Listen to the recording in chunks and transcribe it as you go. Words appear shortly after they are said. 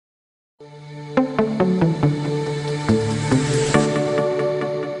Hello,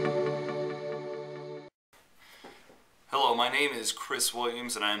 my name is Chris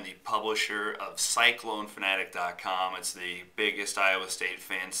Williams and I'm the publisher of CycloneFanatic.com. It's the biggest Iowa State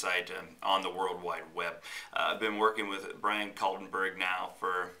fan site on the World Wide Web. I've been working with Brian Kaldenberg now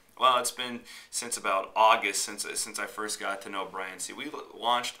for, well, it's been since about August since I first got to know Brian. See, we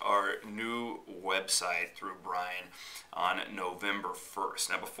launched our new website through Brian on November 1st.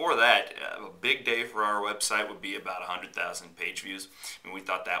 Now before that, a big day for our website would be about 100,000 page views, and we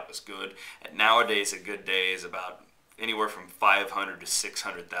thought that was good. And nowadays, a good day is about anywhere from 500 to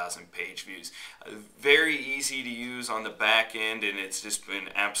 600,000 page views. Very easy to use on the back end, and it's just been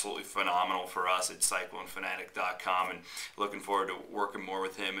absolutely phenomenal for us at CycloneFanatic.com, and looking forward to working more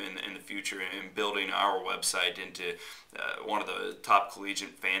with him in the future and building our website into one of the top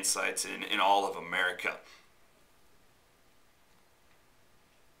collegiate fan sites in all of America.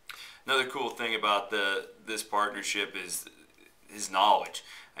 Another cool thing about this partnership is his knowledge.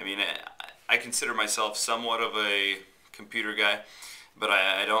 I mean, I consider myself somewhat of a computer guy, but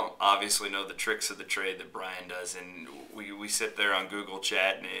I don't obviously know the tricks of the trade that Brian does, and we sit there on Google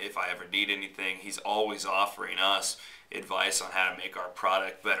Chat, and if I ever need anything, he's always offering us advice on how to make our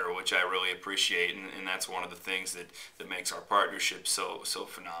product better, which I really appreciate, and that's one of the things that makes our partnership so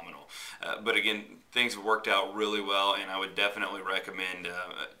phenomenal. But again, things have worked out really well, and I would definitely recommend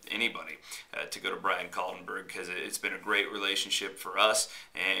anybody to go to Brian Kaldenberg, because it's been a great relationship for us,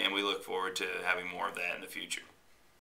 and we look forward to having more of that in the future.